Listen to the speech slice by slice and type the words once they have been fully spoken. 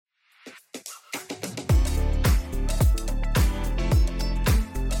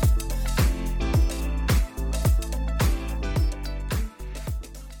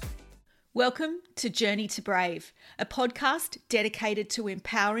Welcome to Journey to Brave, a podcast dedicated to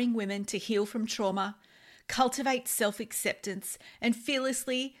empowering women to heal from trauma, cultivate self-acceptance, and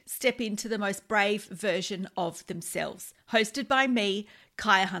fearlessly step into the most brave version of themselves. Hosted by me,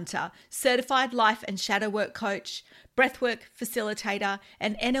 Kaya Hunter, certified life and shadow work coach, breathwork facilitator,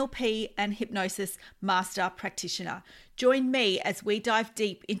 and NLP and hypnosis master practitioner. Join me as we dive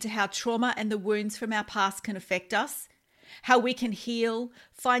deep into how trauma and the wounds from our past can affect us, how we can heal,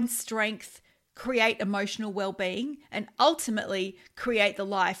 find strength, create emotional well-being, and ultimately create the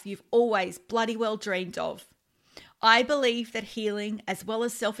life you've always bloody well dreamed of. I believe that healing as well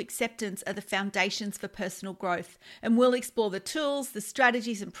as self-acceptance are the foundations for personal growth, and we'll explore the tools, the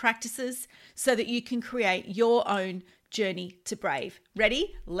strategies, and practices so that you can create your own journey to brave.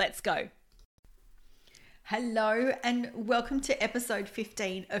 Ready? Let's go. Hello, and welcome to episode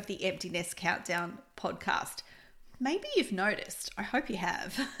 15 of the Empty Nest Countdown podcast. Maybe you've noticed, I hope you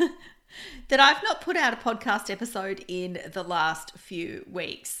have, that I've not put out a podcast episode in the last few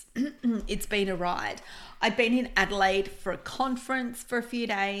weeks. It's been a ride. I'd been in Adelaide for a conference for a few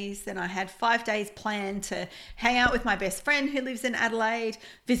days, then I had 5 days planned to hang out with my best friend who lives in Adelaide,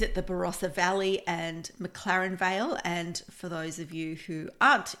 visit the Barossa Valley and McLaren Vale, and for those of you who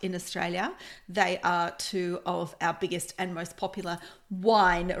aren't in Australia, they are two of our biggest and most popular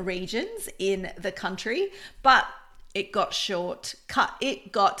wine regions in the country, but it got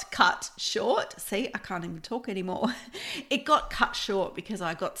cut short. See, I can't even talk anymore. It got cut short because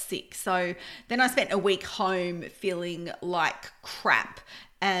I got sick. So then I spent a week home feeling like crap.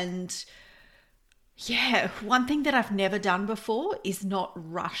 And yeah, one thing that I've never done before is not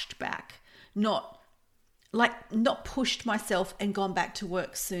rushed back, not pushed myself and gone back to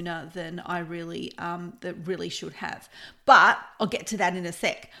work sooner than I really should have. But I'll get to that in a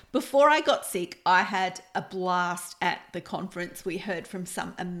sec. Before I got sick, I had a blast at the conference. We heard from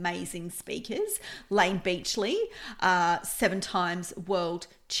some amazing speakers. Layne Beachley, 7 times world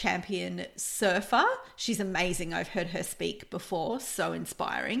champion surfer. She's amazing. I've heard her speak before. So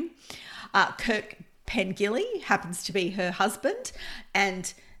inspiring. Kirk Pengilly happens to be her husband,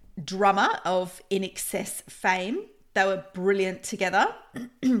 and drummer of INXS fame. They were brilliant together.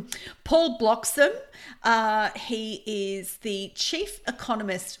 Paul Bloxham, he is the chief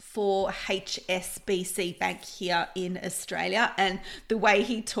economist for HSBC Bank here in Australia, and the way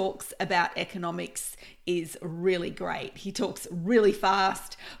he talks about economics is really great. He talks really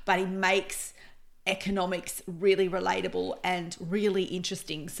fast, but he makes economics really relatable and really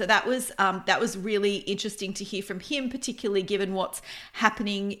interesting. So that was really interesting to hear from him, particularly given what's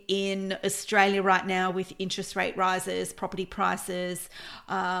happening in Australia right now with interest rate rises, property prices,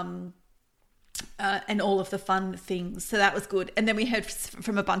 and all of the fun things. So that was good. And then we heard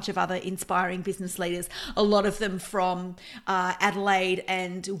from a bunch of other inspiring business leaders, a lot of them from Adelaide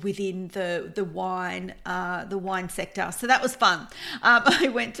and within the wine sector. So that was fun.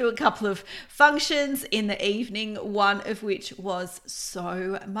 I went to a couple of functions in the evening, one of which was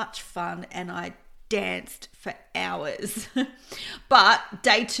so much fun, and I danced for hours. But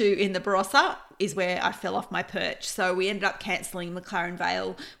day 2 in the Barossa is where I fell off my perch. So we ended up cancelling McLaren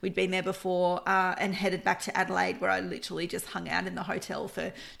Vale. We'd been there before and headed back to Adelaide, where I literally just hung out in the hotel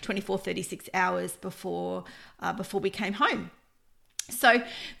for 36 hours before we came home. So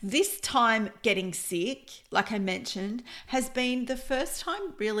this time getting sick, like I mentioned, has been the first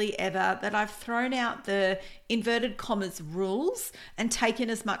time really ever that I've thrown out the inverted commas rules and taken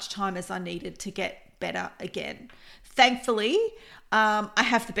as much time as I needed to get better again. Thankfully, I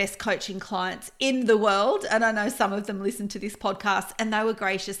have the best coaching clients in the world, and I know some of them listen to this podcast, and they were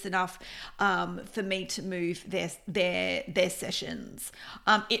gracious enough for me to move their sessions.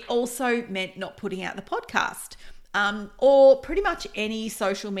 It also meant not putting out the podcast. Or pretty much any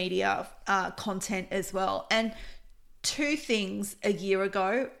social media content as well. And 2 things a year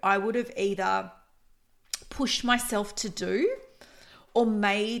ago, I would have either pushed myself to do or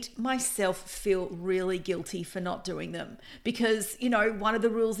made myself feel really guilty for not doing them. Because, one of the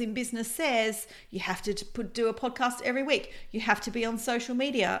rules in business says you have to do a podcast every week. You have to be on social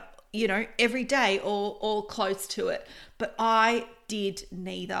media, every day or close to it. But I did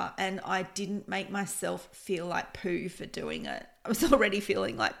neither, and I didn't make myself feel like poo for doing it. I was already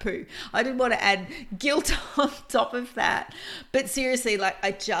feeling like poo. I didn't want to add guilt on top of that. But seriously,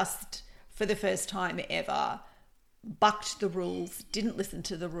 I just, for the first time ever, bucked the rules, didn't listen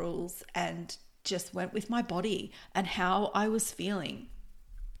to the rules, and just went with my body and how I was feeling.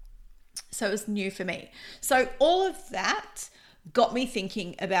 So it was new for me. So all of that got me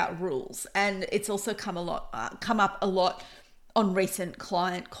thinking about rules, and it's also come up a lot on recent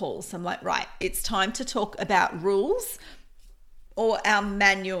client calls. I'm like, right, it's time to talk about rules or our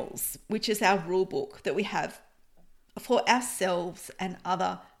manuals, which is our rule book that we have for ourselves and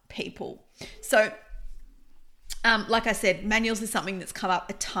other people. So, like I said, manuals is something that's come up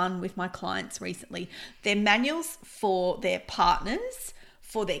a ton with my clients recently. They're manuals for their partners,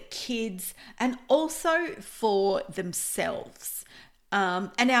 for their kids, and also for themselves.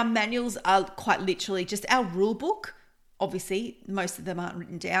 And our manuals are quite literally just our rule book. Obviously, most of them aren't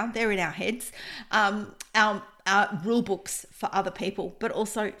written down. They're in our heads. Our rule books for other people, but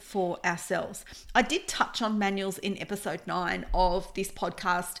also for ourselves. I did touch on manuals in episode 9 of this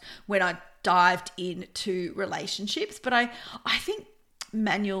podcast when I dived into relationships, but I think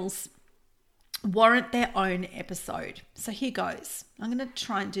manuals warrant their own episode. So here goes. I'm going to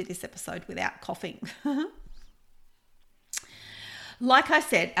try and do this episode without coughing. Like I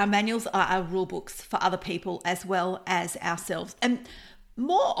said, our manuals are our rule books for other people as well as ourselves. And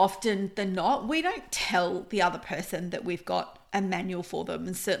more often than not, we don't tell the other person that we've got a manual for them,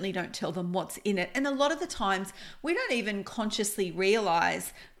 and certainly don't tell them what's in it. And a lot of the times we don't even consciously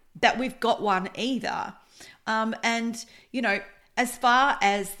realize that we've got one either. And, you know, as far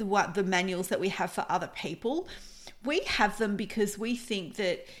as the manuals that we have for other people, we have them because we think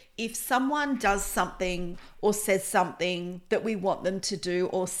that if someone does something or says something that we want them to do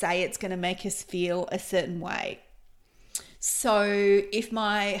or say, it's going to make us feel a certain way. So if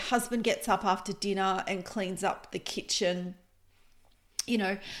my husband gets up after dinner and cleans up the kitchen, you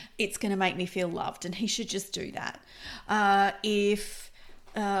know, it's going to make me feel loved, and he should just do that.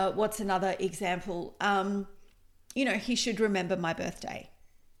 What's another example? You know, he should remember my birthday.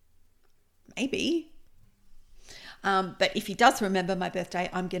 Maybe. But if he does remember my birthday,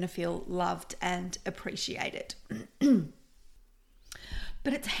 I'm going to feel loved and appreciated.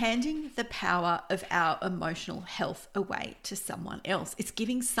 But it's handing the power of our emotional health away to someone else. It's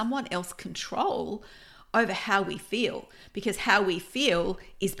giving someone else control over how we feel, because how we feel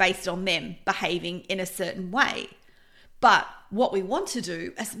is based on them behaving in a certain way. But what we want to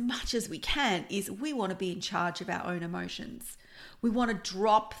do as much as we can is we want to be in charge of our own emotions. We want to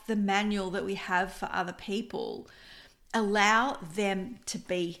drop the manual that we have for other people, allow them to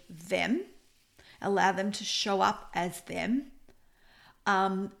be them, allow them to show up as them,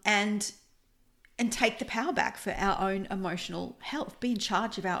 and take the power back for our own emotional health, be in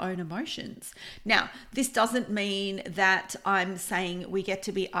charge of our own emotions. Now, this doesn't mean that I'm saying we get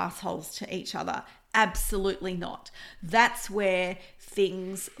to be assholes to each other. Absolutely not. That's where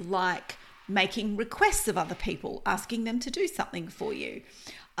things like making requests of other people, asking them to do something for you.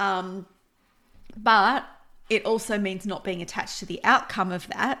 But it also means not being attached to the outcome of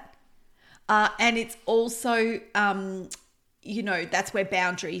that. And it's also, you know, that's where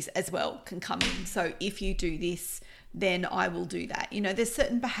boundaries as well can come in. So if you do this, then I will do that. You know, there's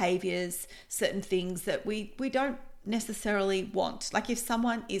certain behaviors, certain things that we don't necessarily want. Like if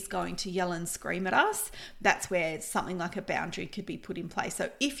someone is going to yell and scream at us, that's where something like a boundary could be put in place. So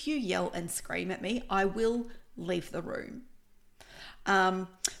if you yell and scream at me, I will leave the room.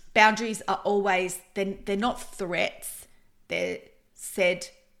 Boundaries are always, they're not threats. They're said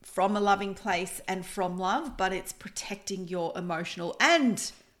from a loving place and from love, but it's protecting your emotional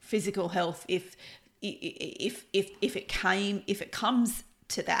and physical health if it comes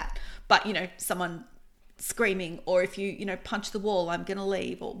to that. But you know, someone screaming, or if you punch the wall, I'm going to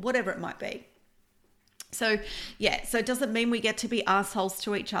leave, or whatever it might be. So yeah, so it doesn't mean we get to be assholes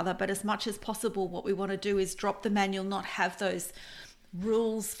to each other, but as much as possible, what we want to do is drop the manual, not have those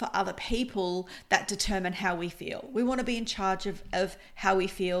rules for other people that determine how we feel. We want to be in charge of how we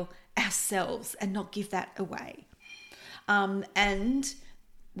feel ourselves and not give that away. And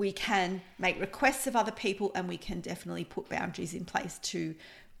we can make requests of other people, and we can definitely put boundaries in place to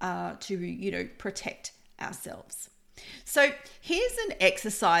protect ourselves. So here's an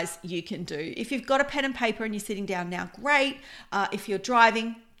exercise you can do. If you've got a pen and paper and you're sitting down now, great. If you're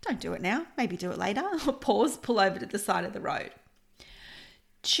driving, don't do it now. Maybe do it later. Pause, pull over to the side of the road.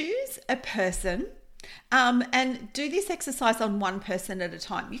 Choose a person and do this exercise on one person at a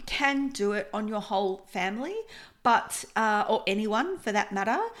time. You can do it on your whole family, but or anyone for that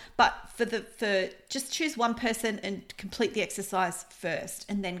matter. But for just choose one person and complete the exercise first,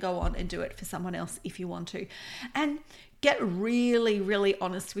 and then go on and do it for someone else if you want to. And get really, really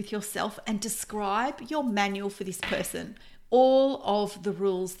honest with yourself and describe your manual for this person. All of the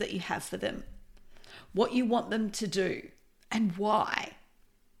rules that you have for them, what you want them to do, and why.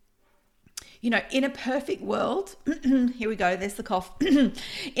 You know, in a perfect world, here we go, there's the cough.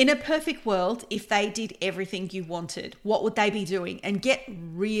 In a perfect world, if they did everything you wanted, what would they be doing? And get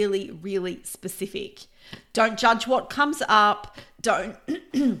really, really specific. Don't judge what comes up. Don't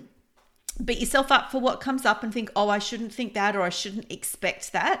beat yourself up for what comes up and think, oh, I shouldn't think that, or I shouldn't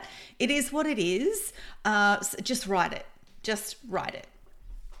expect that. It is what it is. So just write it. Just write it.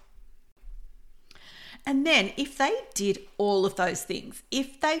 And then if they did all of those things,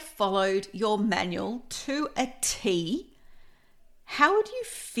 if they followed your manual to a T, how would you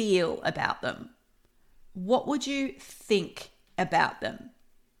feel about them? What would you think about them?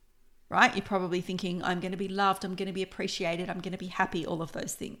 Right? You're probably thinking, I'm going to be loved, I'm going to be appreciated, I'm going to be happy, all of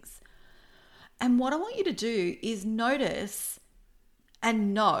those things. And what I want you to do is notice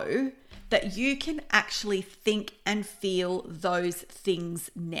and know that you can actually think and feel those things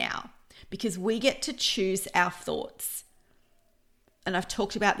now, because we get to choose our thoughts. And I've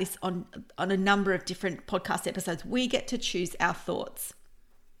talked about this on a number of different podcast episodes. We get to choose our thoughts.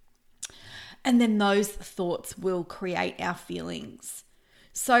 And then those thoughts will create our feelings.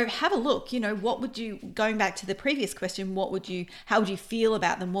 So have a look, what would you, going back to the previous question, how would you feel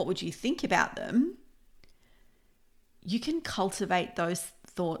about them? What would you think about them? You can cultivate those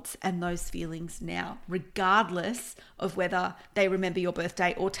thoughts and those feelings now, regardless of whether they remember your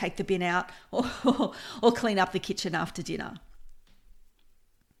birthday or take the bin out or clean up the kitchen after dinner.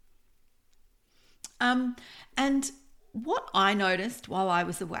 And what I noticed while I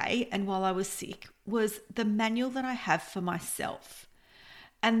was away and while I was sick was the manual that I have for myself.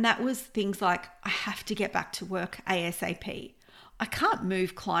 And that was things like, I have to get back to work ASAP. I can't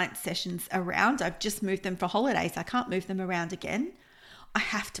move client sessions around. I've just moved them for holidays. I can't move them around again. I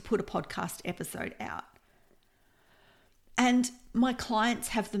have to put a podcast episode out. And my clients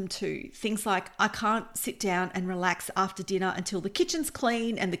have them too. Things like, I can't sit down and relax after dinner until the kitchen's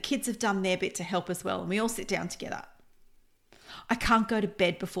clean and the kids have done their bit to help as well. And we all sit down together. I can't go to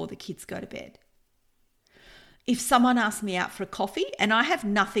bed before the kids go to bed. If someone asks me out for a coffee and I have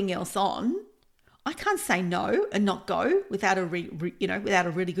nothing else on, I can't say no and not go without a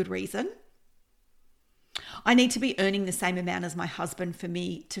really good reason. I need to be earning the same amount as my husband for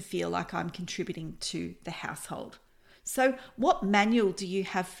me to feel like I'm contributing to the household. So what manual do you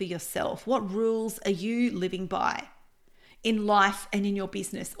have for yourself? What rules are you living by in life and in your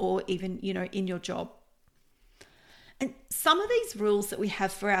business, or even, in your job? And some of these rules that we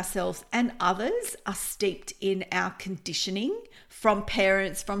have for ourselves and others are steeped in our conditioning from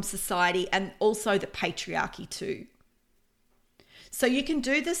parents, from society, and also the patriarchy too. So you can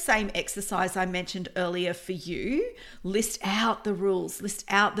do the same exercise I mentioned earlier for you. List out the rules, list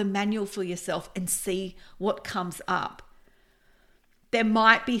out the manual for yourself and see what comes up. There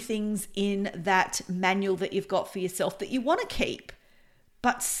might be things in that manual that you've got for yourself that you want to keep.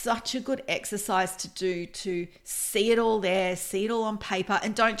 But such a good exercise to do, to see it all there, see it all on paper,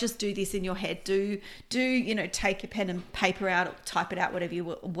 and don't just do this in your head. Do take your pen and paper out, or type it out, whatever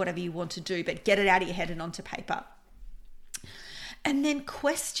you want to do, but get it out of your head and onto paper. And then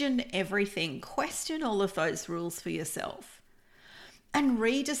question everything. Question all of those rules for yourself. And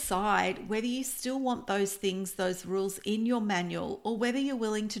redecide whether you still want those things, those rules in your manual, or whether you're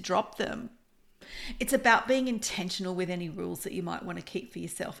willing to drop them. It's about being intentional with any rules that you might want to keep for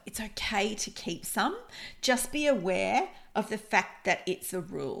yourself. It's okay to keep some. Just be aware of the fact that it's a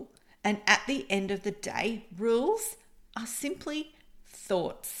rule. And at the end of the day, rules are simply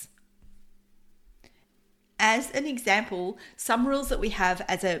thoughts. As an example, some rules that we have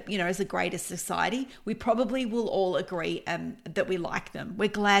as a greater society, we probably will all agree that we like them. We're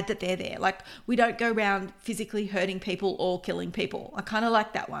glad that they're there. Like, we don't go around physically hurting people or killing people. I kind of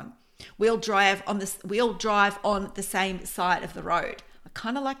like that one. We all drive on the same side of the road. I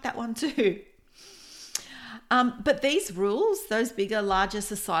kind of like that one too. But these rules, those bigger, larger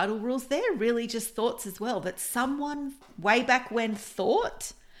societal rules, they're really just thoughts as well, that someone way back when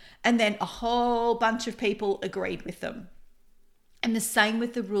thought, and then a whole bunch of people agreed with them. And the same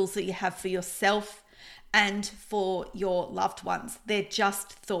with the rules that you have for yourself and for your loved ones. They're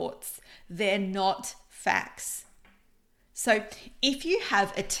just thoughts. They're not facts. So if you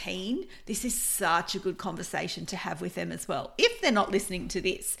have a teen, this is such a good conversation to have with them as well. If they're not listening to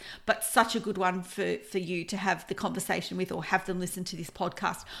this, but such a good one for you to have the conversation with, or have them listen to this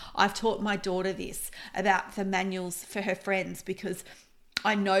podcast. I've taught my daughter this about the manuals for her friends, because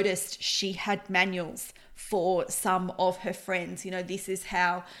I noticed she had manuals for some of her friends. This is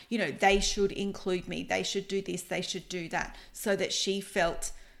how, they should include me. They should do this. They should do that, so that she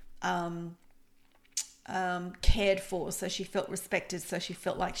felt cared for, so she felt respected, so she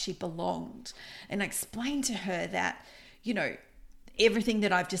felt like she belonged. And I explained to her that, everything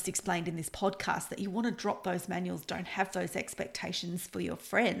that I've just explained in this podcast, that you want to drop those manuals. Don't have those expectations for your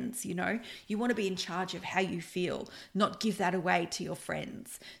friends. You want to be in charge of how you feel, not give that away to your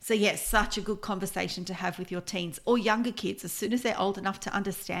friends. So yes, such a good conversation to have with your teens or younger kids as soon as they're old enough to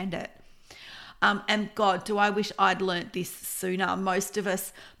understand it. And God, do I wish I'd learnt this sooner. Most of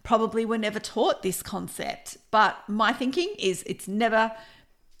us probably were never taught this concept, but my thinking is it's never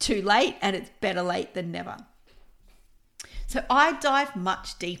too late and it's better late than never. So I dive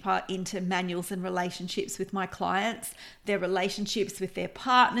much deeper into manuals and relationships with my clients, their relationships with their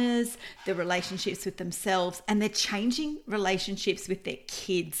partners, their relationships with themselves, and their changing relationships with their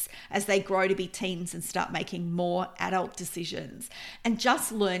kids as they grow to be teens and start making more adult decisions. And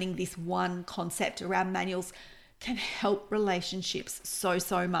just learning this one concept around manuals can help relationships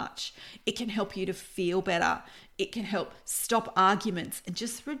so much. It can help you to feel better. It can help stop arguments and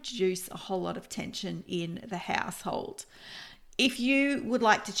just reduce a whole lot of tension in the household. If you would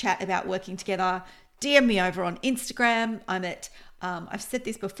like to chat about working together, DM me over on Instagram. I'm at, I've said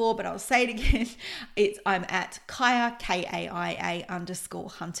this before, but I'll say it again. I'm at Kaia,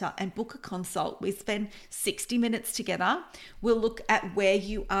 KAIA_Hunter, and book a consult. We spend 60 minutes together. We'll look at where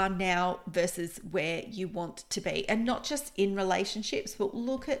you are now versus where you want to be. And not just in relationships, but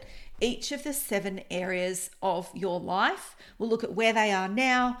look at each of the 7 areas of your life. We'll look at where they are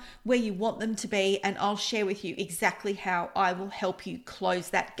now, where you want them to be, and I'll share with you exactly how I will help you close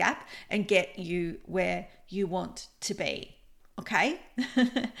that gap and get you where you want to be. Okay?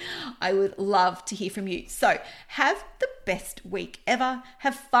 I would love to hear from you. So have the best week ever.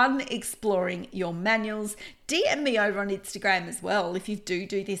 Have fun exploring your manuals. DM me over on Instagram as well if you do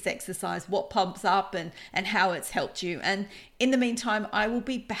this exercise, what pumps up and how it's helped you. And in the meantime, I will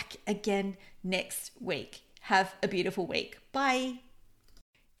be back again next week. Have a beautiful week. Bye.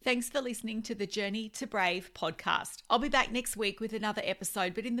 Thanks for listening to the Journey to Brave podcast. I'll be back next week with another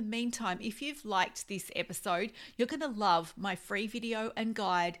episode, but in the meantime, if you've liked this episode, you're going to love my free video and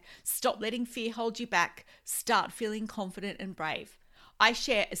guide, Stop Letting Fear Hold You Back, Start Feeling Confident and Brave. I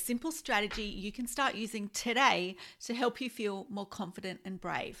share a simple strategy you can start using today to help you feel more confident and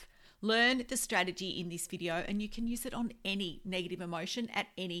brave. Learn the strategy in this video and you can use it on any negative emotion at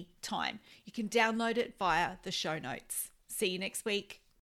any time. You can download it via the show notes. See you next week.